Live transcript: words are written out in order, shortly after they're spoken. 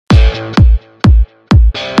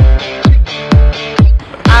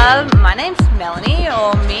Melanie,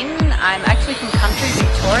 or Min. I'm actually from country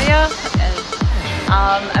Victoria.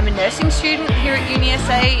 I'm a nursing student here at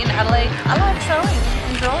UniSA in Adelaide. I like sewing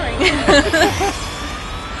and drawing.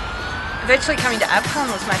 Virtually coming to AbCon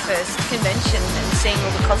was my first convention, and seeing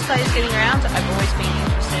all the cosplayers getting around. I've always been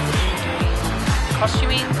interested in doing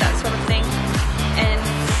costuming, that sort of thing. And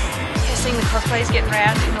yeah, seeing the cosplayers getting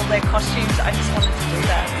around in all their costumes, I just wanted to do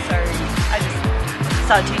that. So I just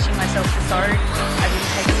started teaching myself to sew. I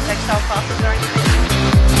didn't take any textile classes or anything.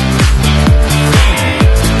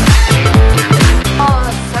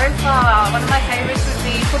 So far, one of my favourites would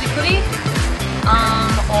be Footy Footy,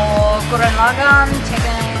 or Gurren Lagann,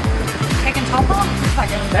 Tekken Topper, if I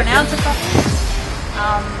can pronounce it properly.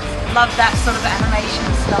 Love that sort of animation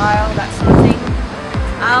style, that sort of thing.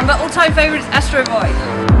 But all-time favourite is Astro Boy.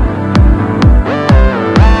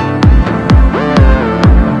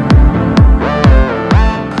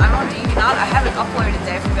 I'm on DeviantArt. I haven't uploaded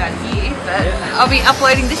there for about a year, but I'll be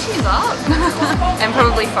uploading this year's art and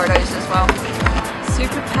probably photos as well.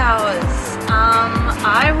 Superpowers.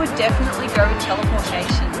 I would definitely go with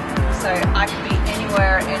teleportation. So I could be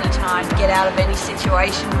anywhere at any time, get out of any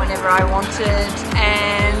situation whenever I wanted,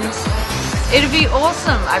 and it'd be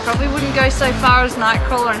awesome. I probably wouldn't go so far as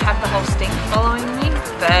Nightcrawler and have the whole stink following me,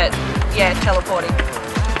 but yeah, teleporting,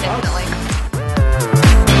 definitely.